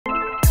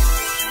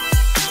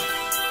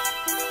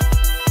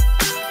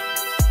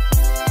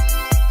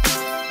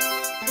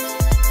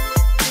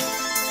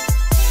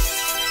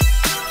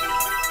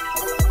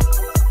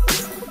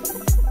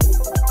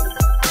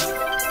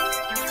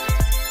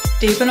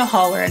Deep in a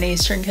holler in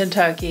eastern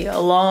Kentucky, a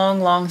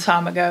long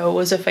time ago,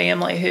 was a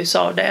family who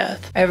saw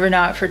death. Every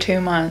night for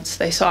 2 months,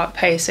 they saw it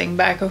pacing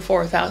back and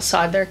forth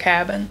outside their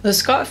cabin. The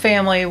Scott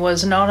family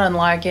was not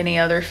unlike any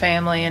other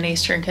family in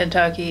eastern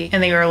Kentucky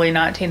in the early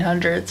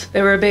 1900s.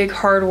 They were a big,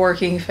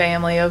 hard-working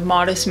family of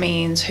modest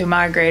means who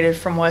migrated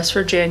from West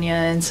Virginia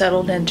and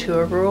settled into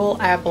a rural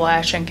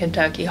Appalachian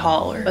Kentucky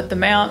holler. But the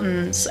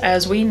mountains,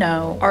 as we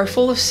know, are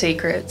full of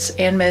secrets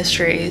and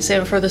mysteries,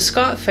 and for the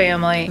Scott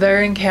family,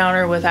 their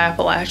encounter with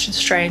Appalachian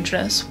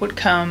strangeness would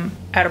come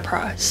at a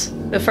price.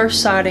 The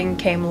first sighting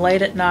came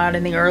late at night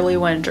in the early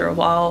winter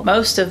while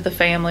most of the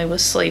family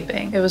was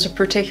sleeping. It was a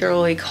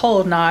particularly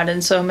cold night,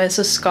 and so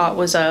Mrs. Scott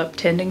was up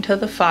tending to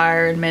the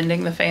fire and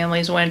mending the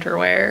family's winter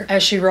wear.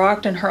 As she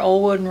rocked in her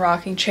old wooden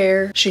rocking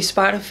chair, she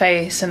spied a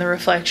face in the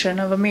reflection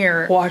of a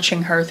mirror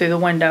watching her through the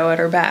window at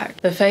her back.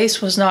 The face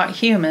was not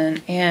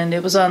human, and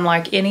it was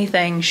unlike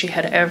anything she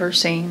had ever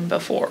seen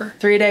before.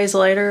 3 days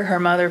later, her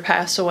mother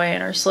passed away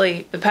in her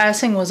sleep. The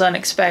passing was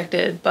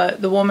unexpected,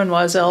 but the woman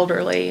was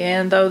elderly,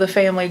 and though the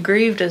family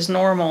grieved as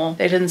normal,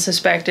 they didn't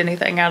suspect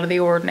anything out of the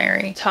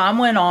ordinary. Time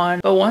went on,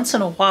 but once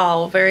in a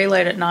while, very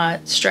late at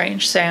night,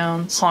 strange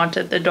sounds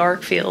haunted the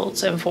dark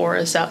fields and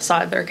forests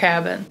outside their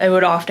cabin. They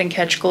would often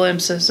catch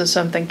glimpses of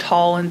something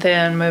tall and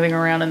thin moving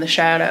around in the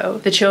shadow.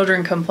 The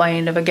children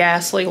complained of a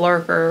ghastly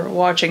lurker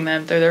watching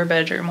them through their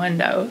bedroom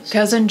windows.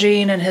 Cousin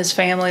Gene and his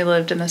family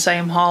lived in the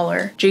same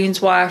holler.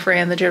 Gene's wife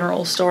ran the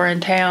general store in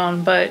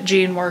town, but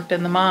Gene worked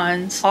in the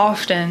mines.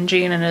 Often,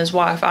 Gene and his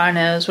wife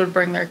Inez would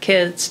bring their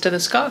kids to the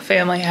Scott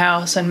family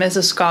house, and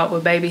Mrs. Scott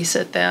would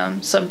babysit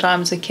them.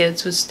 Sometimes the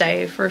kids would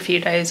stay for a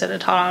few days at a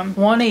time.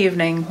 One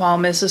evening, while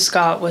Mrs.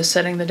 Scott was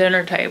setting the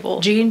dinner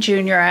table, Gene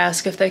Jr.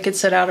 asked if they could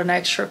set out an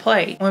extra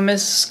plate. When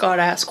Mrs. Scott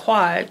asked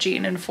quiet,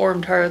 Gene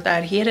informed her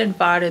that he had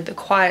invited the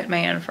quiet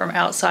man from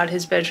outside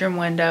his bedroom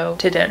window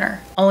to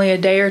dinner. Only a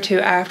day or two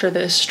after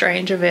this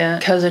strange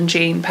event, Cousin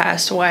Gene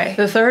passed away.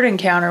 The third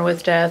encounter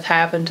with death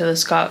happened to the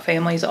Scott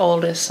family's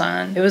oldest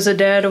son. It was the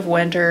dead of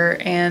winter,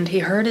 and he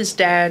heard his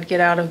dad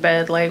get out of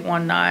bed late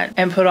one night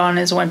and put on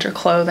his winter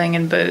clothing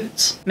and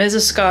boots.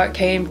 Mrs. Scott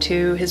came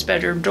to his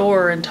bedroom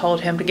door and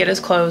told him to get his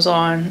clothes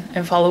on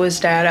and follow his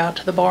dad out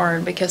to the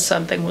barn because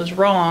something was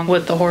wrong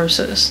with the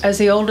horses. As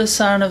the oldest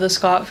son of the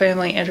Scott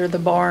family entered the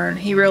barn,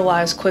 he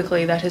realized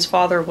quickly that his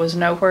father was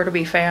nowhere to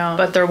be found,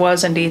 but there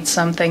was indeed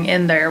something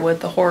in there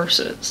with the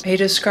horses. He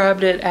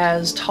described it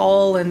as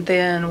tall and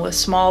thin with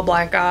small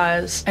black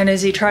eyes, and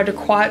as he tried to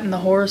quieten the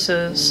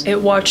horses,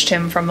 it watched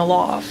him from the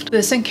loft.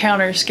 This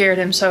encounter scared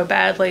him so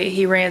badly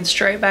he ran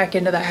straight back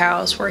into the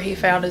house where he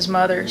found his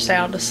mother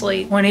sound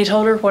asleep. When he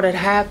told her what had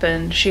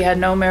happened, she had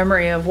no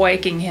memory of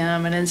waking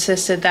him and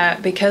insisted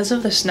that because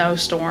of the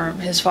snowstorm,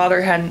 his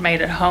father hadn't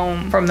made it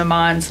home from the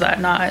mines that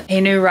night.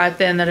 He knew right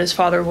then that his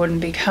father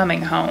wouldn't be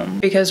coming home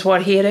because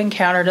what he had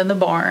encountered in the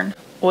barn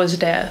was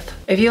death.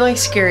 If you like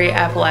scary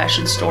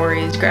Appalachian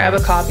stories, grab a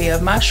copy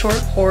of my short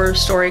horror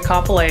story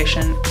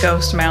compilation,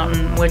 Ghost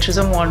Mountain, Witches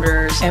and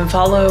Wanderers, and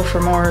follow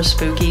for more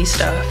spooky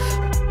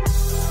stuff.